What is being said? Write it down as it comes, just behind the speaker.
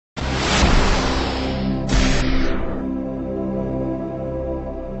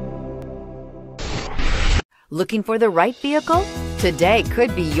Looking for the right vehicle? Today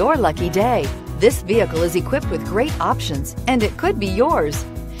could be your lucky day. This vehicle is equipped with great options, and it could be yours.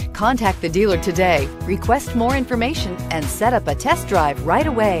 Contact the dealer today, request more information, and set up a test drive right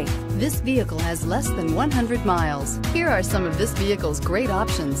away. This vehicle has less than 100 miles. Here are some of this vehicle's great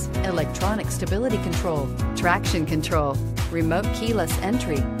options: electronic stability control, traction control, remote keyless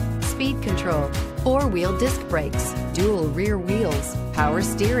entry, speed control, four-wheel disc brakes, dual rear wheels, power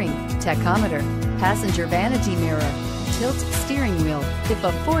steering, tachometer, passenger vanity mirror, tilt steering wheel. If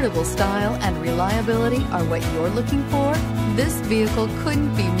affordable style and reliability are what you're looking for, this vehicle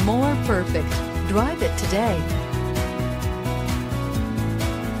couldn't be more perfect. Drive it today.